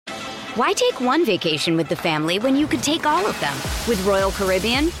Why take one vacation with the family when you could take all of them? With Royal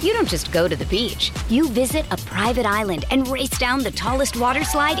Caribbean, you don't just go to the beach. You visit a private island and race down the tallest water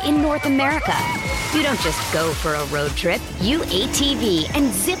slide in North America. You don't just go for a road trip. You ATV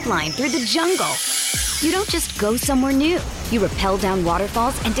and zip line through the jungle. You don't just go somewhere new. You rappel down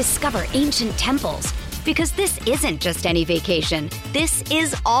waterfalls and discover ancient temples. Because this isn't just any vacation. This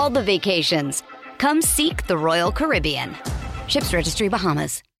is all the vacations. Come seek the Royal Caribbean. Ships Registry,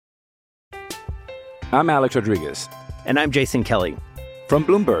 Bahamas. I'm Alex Rodriguez. And I'm Jason Kelly. From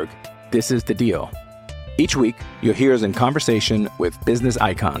Bloomberg, this is The Deal. Each week, you'll hear us in conversation with business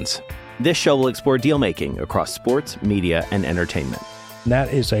icons. This show will explore deal-making across sports, media, and entertainment.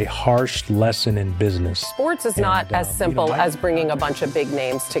 That is a harsh lesson in business. Sports is not as simple as bringing a bunch of big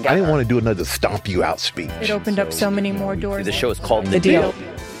names together. I didn't want to do another stomp you out speech. It opened up so many more doors. The show is called The Deal.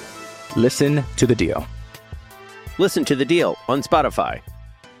 Listen to The Deal. Listen to The Deal on Spotify.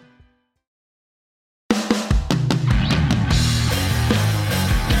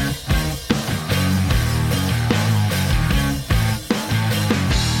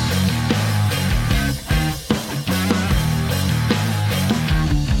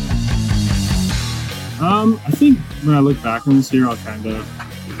 I think when I look back on this year, I'll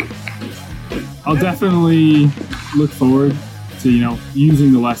definitely look forward to,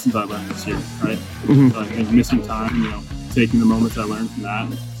 using the lessons I learned this year, right? Mm-hmm. So I think missing time, taking the moments I learned from that,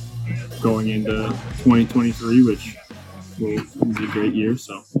 going into 2023, which will be a great year.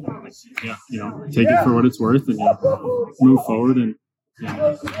 So, take it for what it's worth and move forward and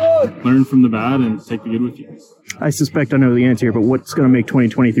learn from the bad and take the good with you. I suspect I know the answer here, but what's going to make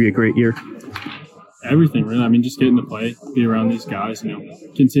 2023 a great year? Everything, really. I mean, just getting to play, be around these guys,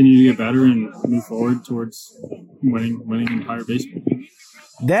 continue to get better and move forward towards winning Empire baseball.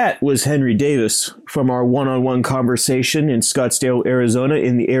 That was Henry Davis from our one-on-one conversation in Scottsdale, Arizona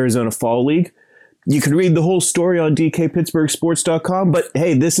in the Arizona Fall League. You can read the whole story on DKPittsburghSports.com, but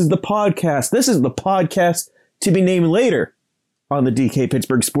hey, this is the podcast. This is the podcast to be named later on the DK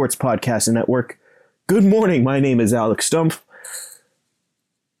Pittsburgh Sports Podcast Network. Good morning. My name is Alex Stumpf.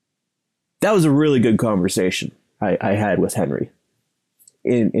 That was a really good conversation I had with Henry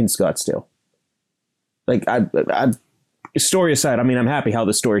in Scottsdale. Like, story aside, I mean, I'm happy how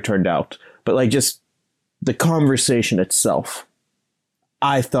the story turned out, but just the conversation itself,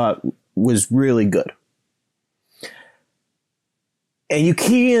 I thought was really good. And you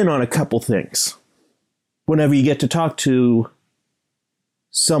key in on a couple things whenever you get to talk to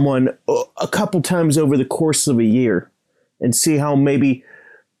someone a couple times over the course of a year and see how maybe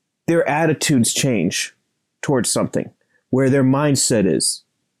their attitudes change towards something, where their mindset is.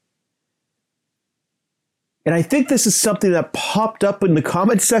 And I think this is something that popped up in the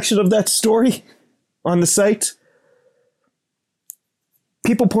comment section of that story on the site.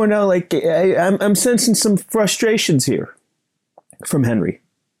 People point out, I'm sensing some frustrations here from Henry.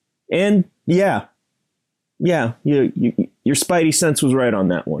 And your spidey sense was right on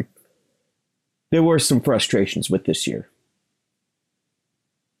that one. There were some frustrations with this year.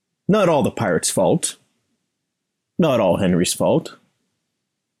 Not all the Pirates' fault. Not all Henry's fault.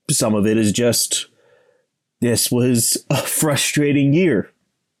 Some of it is just, this was a frustrating year.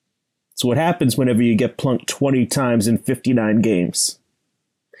 It's what happens whenever you get plunked 20 times in 59 games.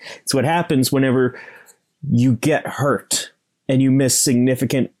 It's what happens whenever you get hurt and you miss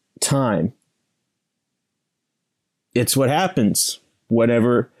significant time. It's what happens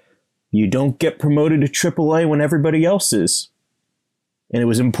whenever you don't get promoted to AAA when everybody else is. And it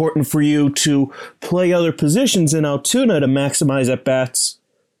was important for you to play other positions in Altoona to maximize at-bats,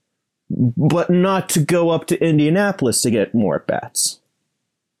 but not to go up to Indianapolis to get more at-bats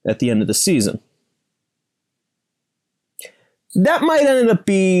at the end of the season. That might end up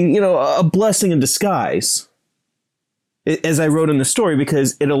being, a blessing in disguise, as I wrote in the story,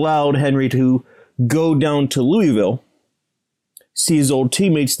 because it allowed Henry to go down to Louisville, see his old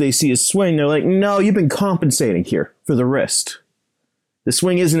teammates, they see his swing, they're like, no, you've been compensating here for the wrist. The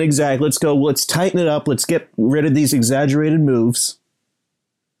swing isn't exact. Let's tighten it up. Let's get rid of these exaggerated moves.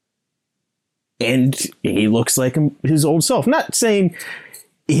 And he looks like his old self. Not saying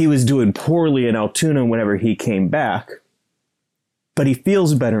he was doing poorly in Altoona whenever he came back, but he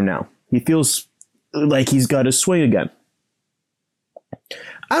feels better now. He feels like he's got his swing again.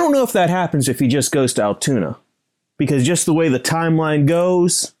 I don't know if that happens if he just goes to Altoona, because just the way the timeline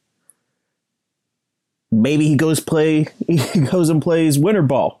goes, maybe he goes and plays winter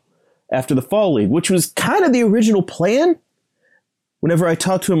ball after the fall league, which was kind of the original plan whenever I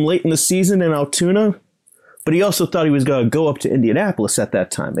talked to him late in the season in Altoona. But he also thought he was going to go up to Indianapolis at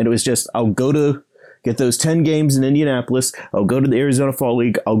that time. And it was just, I'll go to get those 10 games in Indianapolis. I'll go to the Arizona Fall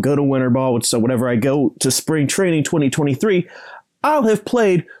League. I'll go to Winter Ball. So whenever I go to spring training 2023, I'll have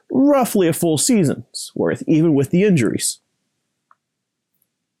played roughly a full season's worth, even with the injuries.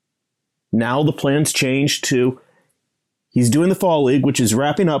 Now the plans change to he's doing the Fall League, which is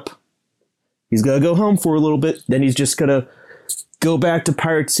wrapping up. He's going to go home for a little bit. Then he's just going to go back to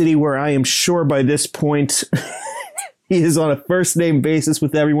Pirate City, where I am sure by this point he is on a first-name basis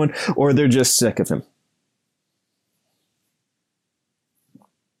with everyone, or they're just sick of him.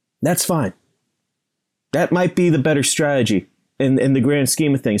 That's fine. That might be the better strategy in the grand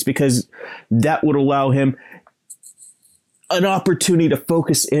scheme of things, because that would allow him an opportunity to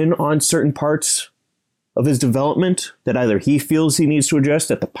focus in on certain parts of his development that either he feels he needs to address,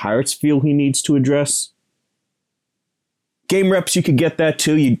 that the Pirates feel he needs to address. Game reps, you could get that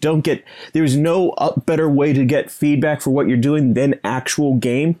too. There's no better way to get feedback for what you're doing than actual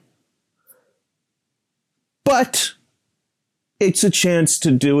game. But it's a chance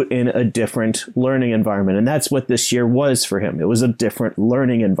to do it in a different learning environment. And that's what this year was for him. It was a different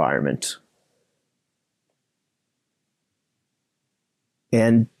learning environment.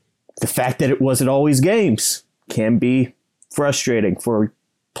 And the fact that it wasn't always games can be frustrating for a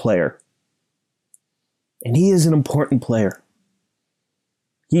player. And he is an important player.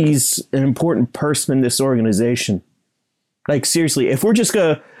 He's an important person in this organization. Like, seriously, if we're just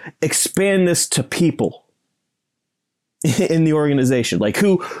going to expand this to people in the organization, like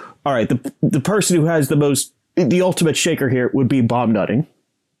who, all right, the person who has the ultimate shaker here would be Bob Nutting.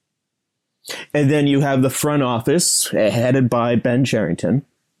 And then you have the front office headed by Ben Cherington.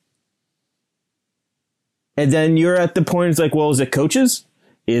 And then you're at the point, it's like, well, is it coaches?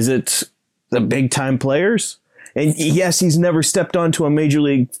 Is it the big time players? And yes, he's never stepped onto a major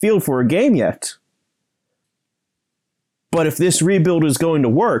league field for a game yet. But if this rebuild is going to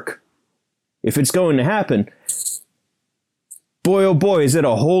work, if it's going to happen, boy, oh boy, is it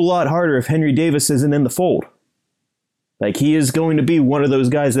a whole lot harder if Henry Davis isn't in the fold. Like, he is going to be one of those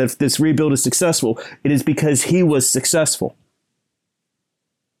guys that if this rebuild is successful, it is because he was successful.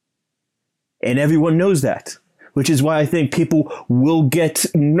 And everyone knows that, which is why I think people will get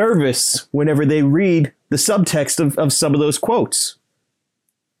nervous whenever they read the subtext of some of those quotes.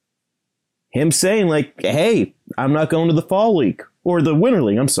 Him saying, like, hey, I'm not going to the Fall League, or the Winter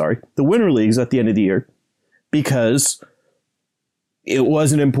League, I'm sorry. The Winter League's at the end of the year, because it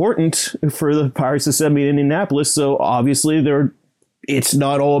wasn't important for the Pirates to send me to Indianapolis, so obviously it's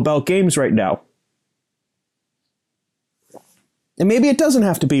not all about games right now. And maybe it doesn't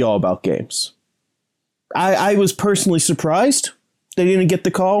have to be all about games. I was personally surprised they didn't get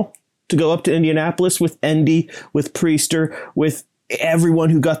the call to go up to Indianapolis with Endy, with Priester, with everyone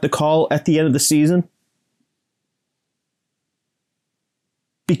who got the call at the end of the season.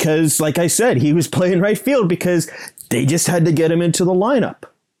 Because, like I said, he was playing right field because they just had to get him into the lineup.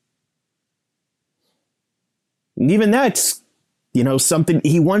 And even that's, something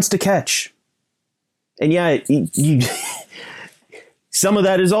he wants to catch. And yeah, some of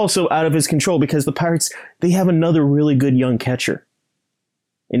that is also out of his control because the Pirates, they have another really good young catcher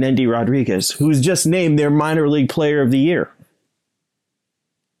in Endy Rodriguez, who's just named their minor league player of the year.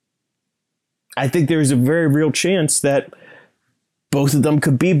 I think there's a very real chance that both of them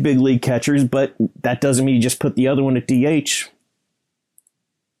could be big league catchers, but that doesn't mean you just put the other one at DH.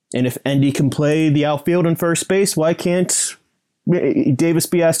 And if Endy can play the outfield and first base, why can't Davis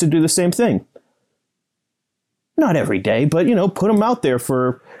be asked to do the same thing? Not every day, but, put him out there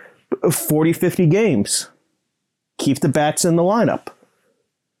for 40, 50 games. Keep the bats in the lineup.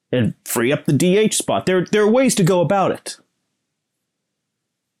 And free up the DH spot. There are ways to go about it.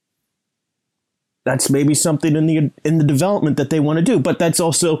 That's maybe something in the development that they want to do, but that's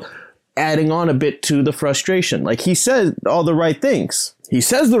also adding on a bit to the frustration. Like, he says all the right things. He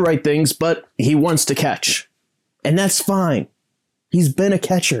says the right things, but he wants to catch. And that's fine. He's been a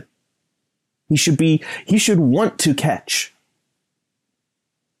catcher. He should want to catch.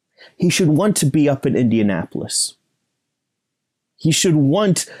 He should want to be up in Indianapolis. He should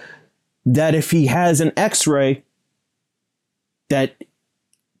want that if he has an X-ray, that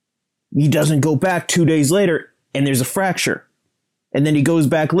he doesn't go back 2 days later and there's a fracture. And then he goes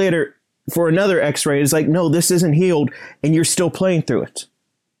back later for another X-ray. It's like, no, this isn't healed and you're still playing through it.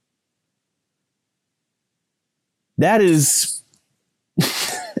 That is...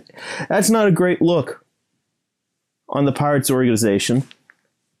 That's not a great look on the Pirates organization.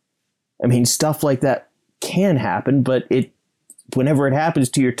 I mean, stuff like that can happen, but whenever it happens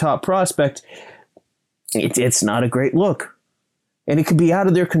to your top prospect, it's not a great look. And it could be out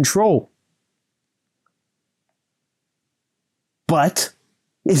of their control. But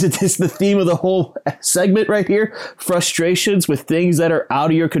Isn't this the theme of the whole segment right here? Frustrations with things that are out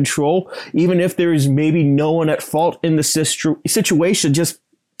of your control, even if there is maybe no one at fault in the situation, just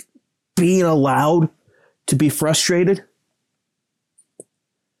being allowed to be frustrated.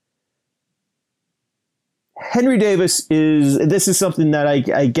 Henry Davis this is something that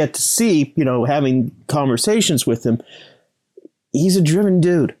I get to see, having conversations with him. He's a driven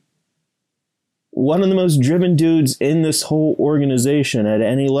dude. One of the most driven dudes in this whole organization at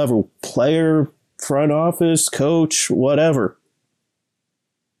any level. Player, front office, coach, whatever.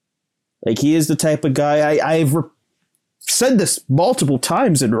 Like, he is the type of guy, I've said this multiple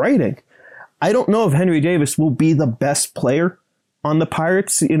times in writing. I don't know if Henry Davis will be the best player on the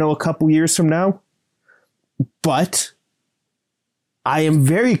Pirates, a couple years from now. But I am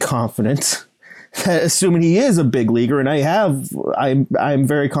very confident that, assuming he is a big leaguer, and I'm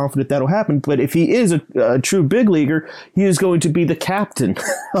very confident that'll happen. But if he is a true big leaguer, he is going to be the captain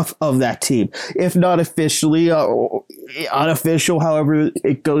of that team, if not officially, unofficial, however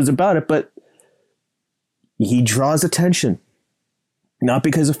it goes about it. But he draws attention, not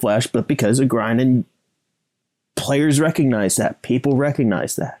because of flash, but because of grind, and players recognize that. People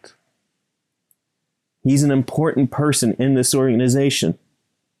recognize that. He's an important person in this organization.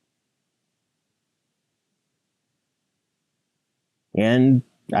 And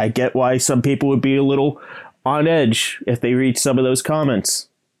I get why some people would be a little on edge if they read some of those comments.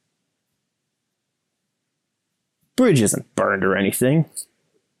 Bridge isn't burned or anything.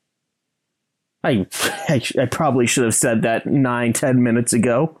 I probably should have said that 9-10 minutes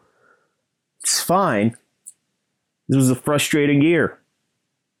ago. It's fine. This was a frustrating year.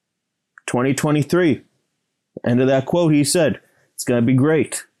 2023. End of that quote, he said, it's going to be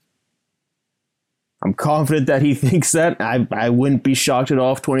great. I'm confident that he thinks that. I wouldn't be shocked at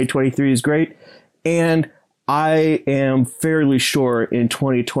all if 2023 is great. And I am fairly sure in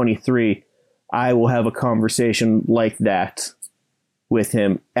 2023, I will have a conversation like that with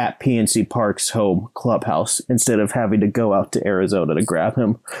him at PNC Park's home clubhouse instead of having to go out to Arizona to grab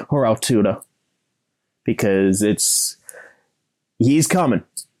him, or Altoona, because he's coming.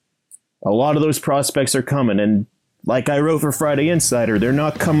 A lot of those prospects are coming, and like I wrote for Friday Insider, they're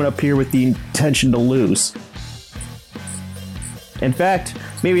not coming up here with the intention to lose. In fact,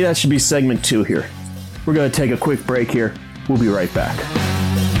 maybe that should be segment 2 here. We're going to take a quick break here. We'll be right back.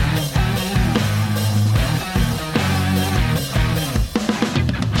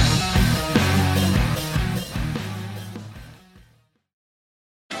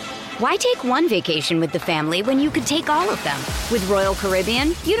 Why take one vacation with the family when you could take all of them? With Royal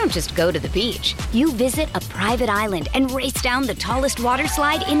Caribbean, you don't just go to the beach. You visit a private island and race down the tallest water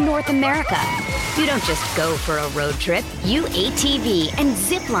slide in North America. You don't just go for a road trip. You ATV and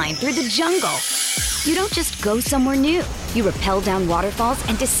zip line through the jungle. You don't just go somewhere new. You rappel down waterfalls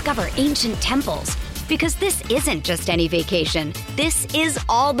and discover ancient temples. Because this isn't just any vacation. This is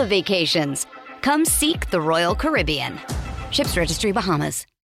all the vacations. Come seek the Royal Caribbean. Ships Registry, Bahamas.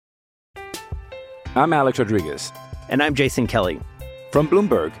 I'm Alex Rodriguez. And I'm Jason Kelly. From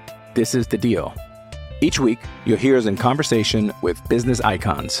Bloomberg, this is The Deal. Each week, you'll hear us in conversation with business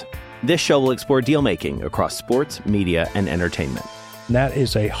icons. This show will explore deal-making across sports, media, and entertainment. That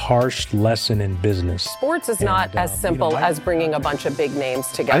is a harsh lesson in business. Sports is not as simple as bringing a bunch of big names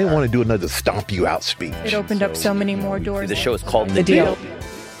together. I didn't want to do another stomp you out speech. It opened up so many more doors. The show is called The Deal.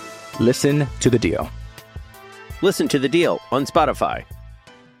 Listen to The Deal. Listen to The Deal on Spotify.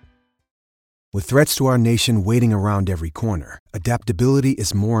 With threats to our nation waiting around every corner, adaptability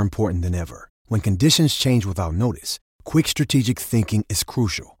is more important than ever. When conditions change without notice, quick strategic thinking is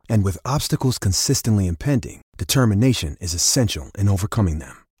crucial. And with obstacles consistently impending, determination is essential in overcoming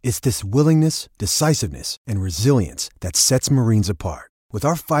them. It's this willingness, decisiveness, and resilience that sets Marines apart. With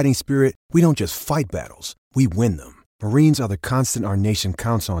our fighting spirit, we don't just fight battles, we win them. Marines are the constant our nation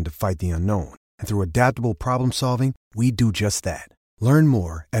counts on to fight the unknown. And through adaptable problem solving, we do just that. Learn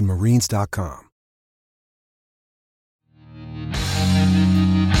more at Marines.com.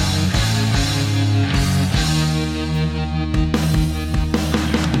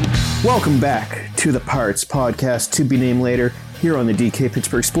 Welcome back to the Pirates Podcast, to be named later, here on the DK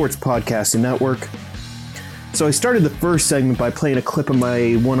Pittsburgh Sports Podcasting Network. So I started the first segment by playing a clip of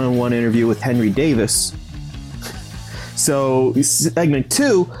my one-on-one interview with Henry Davis. So segment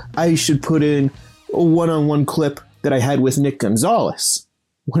 2, I should put in a one-on-one clip that I had with Nick Gonzalez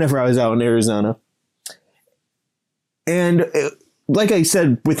whenever I was out in Arizona. And like I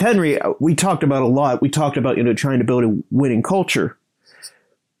said, with Henry, we talked about a lot. We talked about, trying to build a winning culture.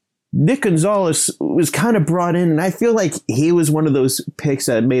 Nick Gonzalez was kind of brought in, and I feel like he was one of those picks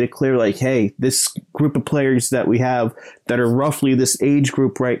that made it clear, like, hey, this group of players that we have that are roughly this age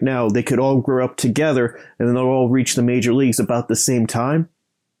group right now, they could all grow up together, and then they'll all reach the major leagues about the same time.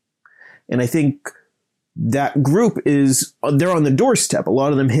 And I think that group they're on the doorstep. A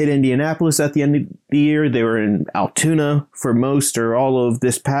lot of them hit Indianapolis at the end of the year. They were in Altoona for most or all of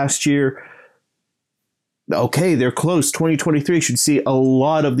this past year. Okay, they're close. 2023 should see a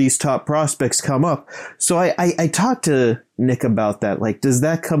lot of these top prospects come up. So I talked to Nick about that. Like, does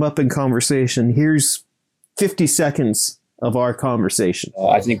that come up in conversation? Here's 50 seconds of our conversation.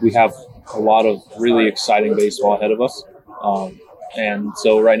 I think we have a lot of really exciting baseball ahead of us. And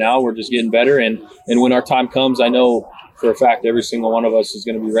so right now we're just getting better. And when our time comes, I know for a fact every single one of us is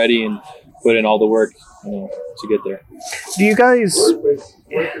going to be ready and put in all the work, to get there. Do you guys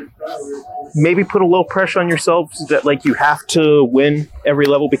maybe put a little pressure on yourselves that like you have to win every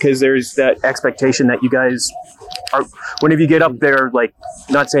level because there's that expectation that you guys are, whenever you get up there, like,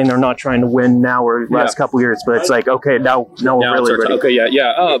 not saying they're not trying to win now or last couple of years, but it's like, okay, now we're really ready. Okay,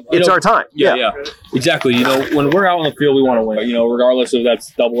 yeah. It's our time. Yeah, exactly. When we're out on the field, we want to win. Regardless if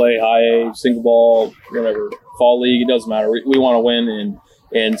that's Double A, High A, single ball, whatever, fall league, it doesn't matter. We want to win,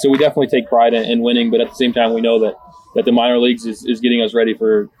 and so we definitely take pride in winning. But at the same time, we know that the minor leagues is getting us ready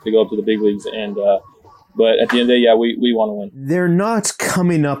to go up to the big leagues. And but at the end of the day, we want to win. They're not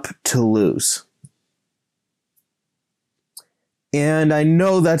coming up to lose. And I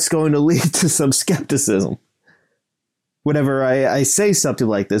know that's going to lead to some skepticism whenever I say something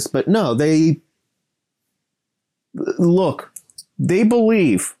like this. But no, they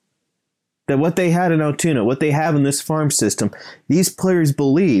believe that what they had in Altoona, what they have in this farm system, these players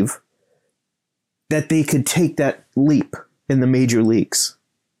believe that they could take that leap in the major leagues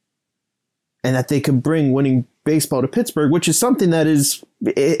and that they could bring winning baseball to Pittsburgh, which is something that is,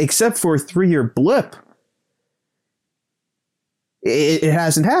 except for a 3-year blip, it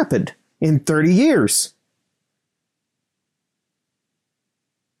hasn't happened in 30 years.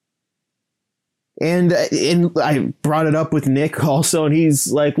 And I brought it up with Nick also, and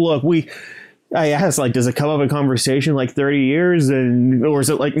he's like, look, I asked, like, does it come up in conversation like 30 years? Or is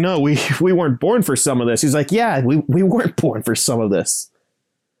it like, no, we weren't born for some of this? He's like, yeah, we weren't born for some of this.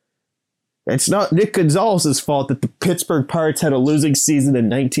 It's not Nick Gonzalez's fault that the Pittsburgh Pirates had a losing season in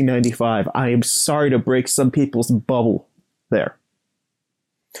 1995. I am sorry to break some people's bubble there.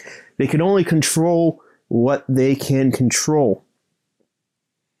 They can only control what they can control.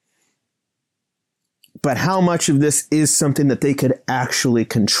 But how much of this is something that they could actually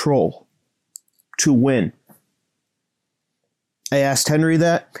control to win? I asked Henry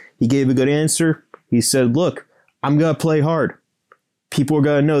that. He gave a good answer. He said, look, I'm going to play hard. People are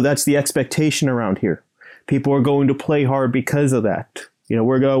going to know that's the expectation around here. People are going to play hard because of that.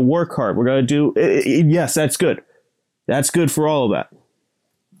 We're going to work hard. We're going to do... Yes, that's good. That's good for all of that.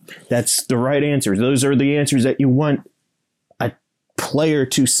 That's the right answers. Those are the answers that you want a player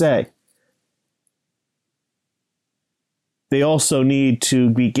to say. They also need to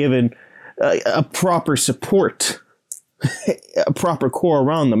be given a proper support, a proper core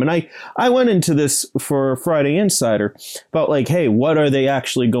around them. And I went into this for Friday Insider about like, hey, what are they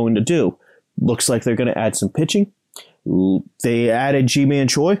actually going to do? Looks like they're going to add some pitching. They added Ji-Man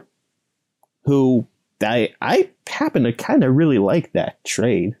Choi, who I happen to kind of really like that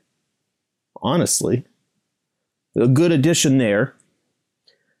trade. Honestly, a good addition there.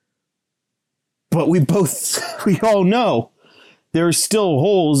 But we all know there are still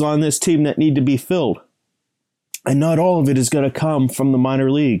holes on this team that need to be filled. And not all of it is going to come from the minor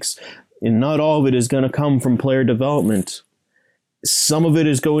leagues. And not all of it is going to come from player development. Some of it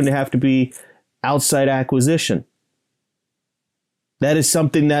is going to have to be outside acquisition. That is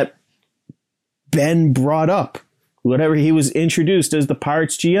something that Ben brought up whenever he was introduced as the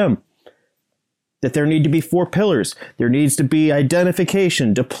Pirates GM. That there need to be 4 pillars. There needs to be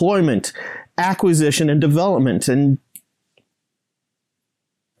identification, deployment, acquisition, and development. And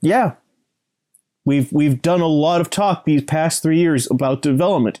yeah, we've done a lot of talk these past 3 years about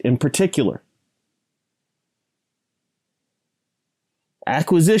development in particular.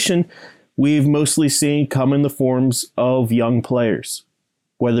 Acquisition, we've mostly seen come in the forms of young players.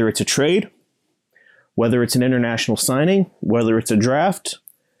 Whether it's a trade, whether it's an international signing, whether it's a draft,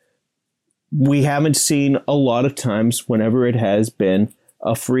 we haven't seen a lot of times whenever it has been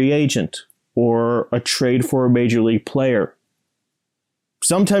a free agent or a trade for a major league player.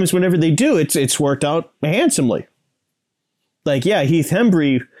 Sometimes whenever they do, it's worked out handsomely. Like, yeah, Heath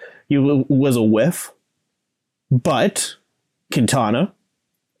Hembree was a whiff, but Quintana,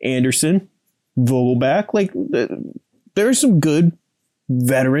 Anderson, Vogelback, like, there's some good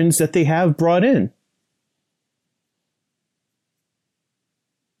veterans that they have brought in.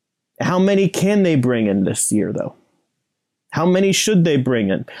 How many can they bring in this year, though? How many should they bring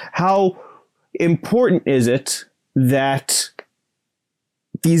in? How important is it that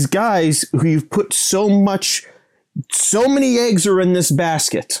these guys who you've put so many eggs are in this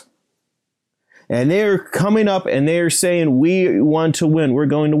basket, and they're coming up and they're saying, we want to win, we're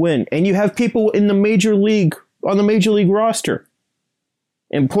going to win. And you have people in the major league, on the major league roster,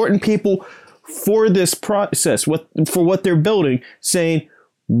 important people for this process, for what they're building, saying,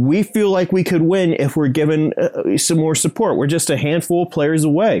 we feel like we could win if we're given some more support. We're just a handful of players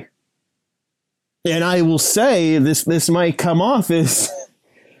away. And I will say, this might come off as,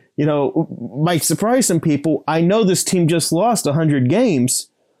 might surprise some people. I know this team just lost 100 games.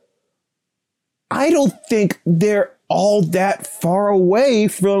 I don't think they're all that far away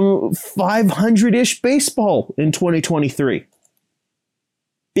from 500-ish baseball in 2023.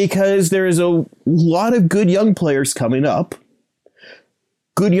 Because there is a lot of good young players coming up.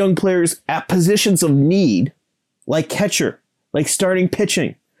 Good young players at positions of need, like catcher, like starting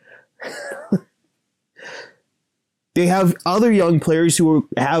pitching. They have other young players who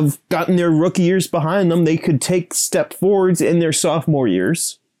have gotten their rookie years behind them. They could take step forwards in their sophomore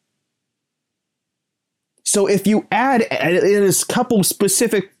years. So if you add in a couple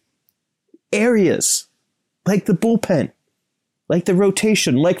specific areas, like the bullpen, like the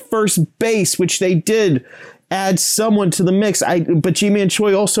rotation, like first base, which they did add someone to the mix. But Ji-Man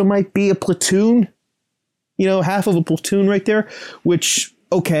Choi also might be a platoon, half of a platoon right there, which,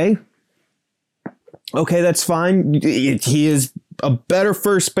 okay, that's fine. He is a better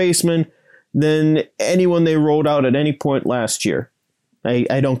first baseman than anyone they rolled out at any point last year.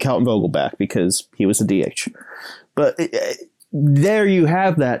 I don't count Vogelbach because he was a DH. But there you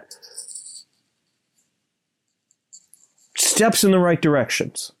have that. Steps in the right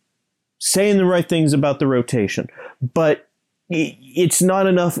directions. Saying the right things about the rotation. But it's not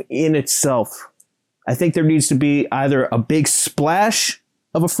enough in itself. I think there needs to be either a big splash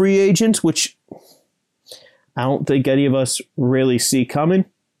of a free agent, which I don't think any of us really see coming.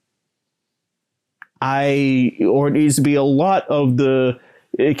 Or it needs to be a lot of the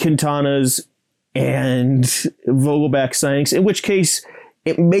Quintanas and Vogelbach signings, in which case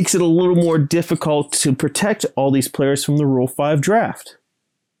it makes it a little more difficult to protect all these players from the Rule 5 draft.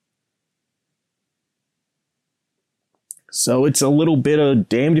 So it's a little bit of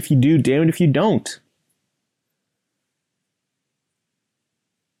damned if you do, damned if you don't.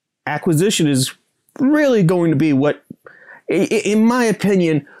 Acquisition is really going to be what, in my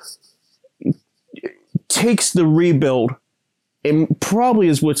opinion, takes the rebuild and probably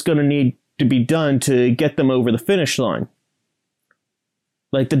is what's going to need to be done to get them over the finish line.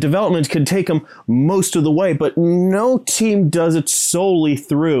 Like, the development could take them most of the way, but no team does it solely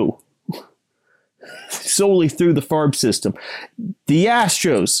through the farm system. The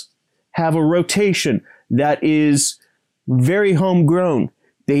Astros have a rotation that is very homegrown.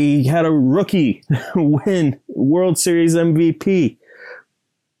 They had a rookie win World Series MVP.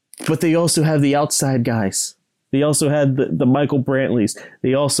 But they also have the outside guys. They also had the Michael Brantleys.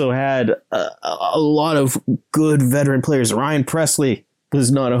 They also had a lot of good veteran players. Ryan Presley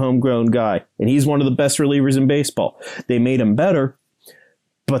was not a homegrown guy, and he's one of the best relievers in baseball. They made him better,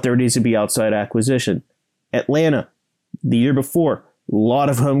 but there needs to be outside acquisition. Atlanta, the year before, a lot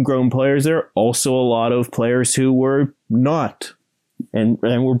of homegrown players there. Also a lot of players who were not and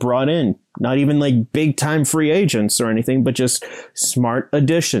were brought in. Not even like big-time free agents or anything, but just smart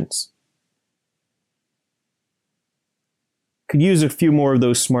additions. Could use a few more of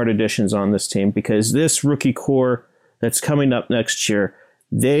those smart additions on this team, because this rookie core that's coming up next year,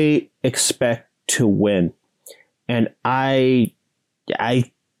 they expect to win. And I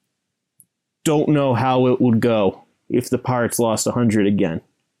don't know how it would go if the Pirates lost 100 again.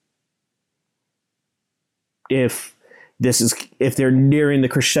 If they're nearing the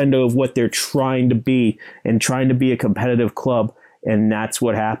crescendo of what they're trying to be and trying to be a competitive club, and that's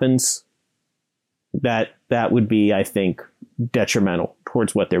what happens, that would be, I think, detrimental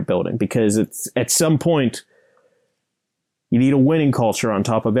towards what they're building. Because it's at some point, you need a winning culture on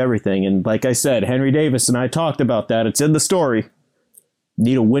top of everything. And like I said, Henry Davis and I talked about that. It's in the story. You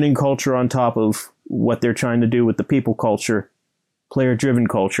need a winning culture on top of what they're trying to do with the people culture, player-driven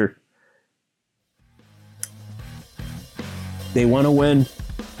culture. They want to win.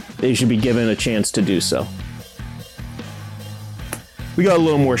 They should be given a chance to do so. We got a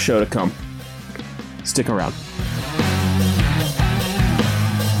little more show to come. Stick around.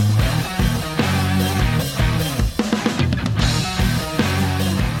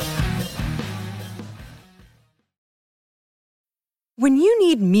 When you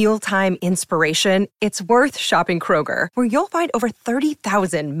need mealtime inspiration, it's worth shopping Kroger, where you'll find over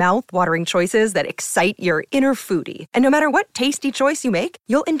 30,000 mouth-watering choices that excite your inner foodie. And no matter what tasty choice you make,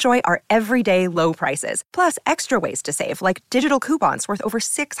 you'll enjoy our everyday low prices, plus extra ways to save, like digital coupons worth over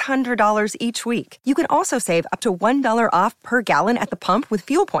 $600 each week. You can also save up to $1 off per gallon at the pump with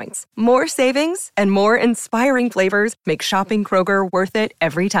fuel points. More savings and more inspiring flavors make shopping Kroger worth it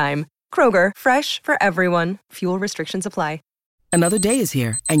every time. Kroger, fresh for everyone. Fuel restrictions apply. Another day is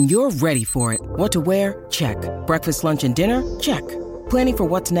here, and you're ready for it. What to wear? Check. Breakfast, lunch, and dinner? Check. Planning for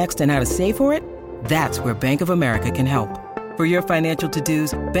what's next and how to save for it? That's where Bank of America can help. For your financial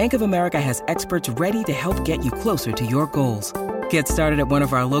to-dos, Bank of America has experts ready to help get you closer to your goals. Get started at one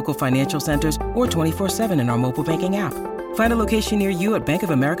of our local financial centers or 24/7 in our mobile banking app. Find a location near you at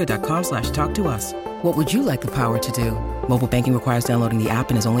bankofamerica.com/talktous. What would you like the power to do? Mobile banking requires downloading the app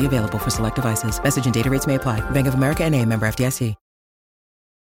and is only available for select devices. Message and data rates may apply. Bank of America NA, member FDIC.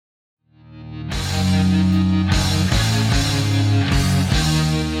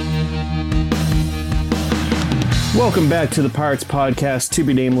 Welcome back to the Pirates Podcast, to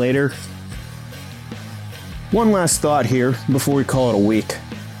be named later. One last thought here before we call it a week.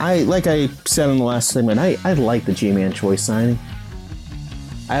 Like I said in the last segment, I like the Ji-Man Choi signing.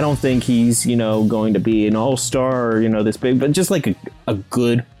 I don't think he's, going to be an all-star or, this big, but just like a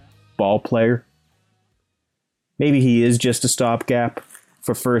good ball player. Maybe he is just a stopgap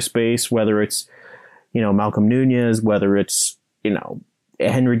for first base, whether it's, Malcolm Nunez, whether it's,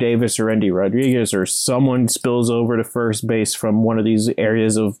 Henry Davis or Endy Rodriguez, or someone spills over to first base from one of these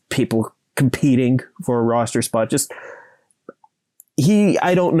areas of people competing for a roster spot.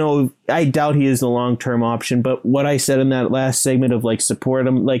 I don't know. I doubt he is the long-term option, but what I said in that last segment of support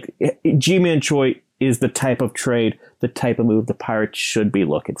him, Ji-Man Choi is the type of trade, the type of move the Pirates should be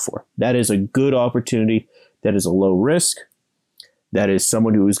looking for. That is a good opportunity. That is a low risk. That is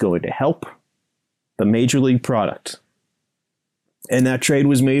someone who is going to help the major league product. And that trade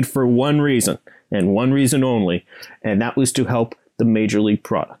was made for one reason, and one reason only, and that was to help the major league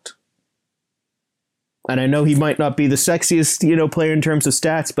product. And I know he might not be the sexiest, player in terms of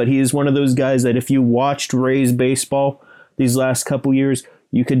stats, but he is one of those guys that if you watched Rays baseball these last couple years,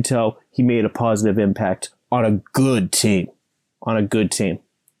 you could tell he made a positive impact on a good team.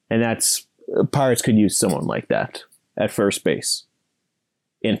 And that's, Pirates could use someone like that at first base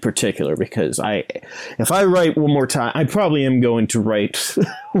in particular, because if I write one more time, I probably am going to write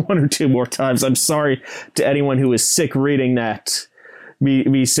one or two more times. I'm sorry to anyone who is sick reading that.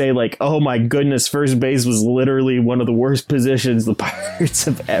 Me say oh my goodness, first base was literally one of the worst positions the Pirates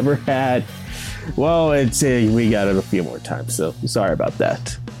have ever had. Well, we got it a few more times, so sorry about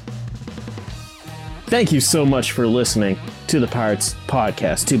that. Thank you so much for listening to the Pirates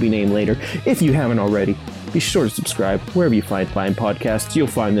Podcast, to be named later. If you haven't already, be sure to subscribe wherever you find fine podcasts. You'll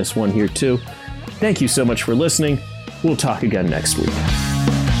find this one here too. Thank you so much for listening. We'll talk again next week.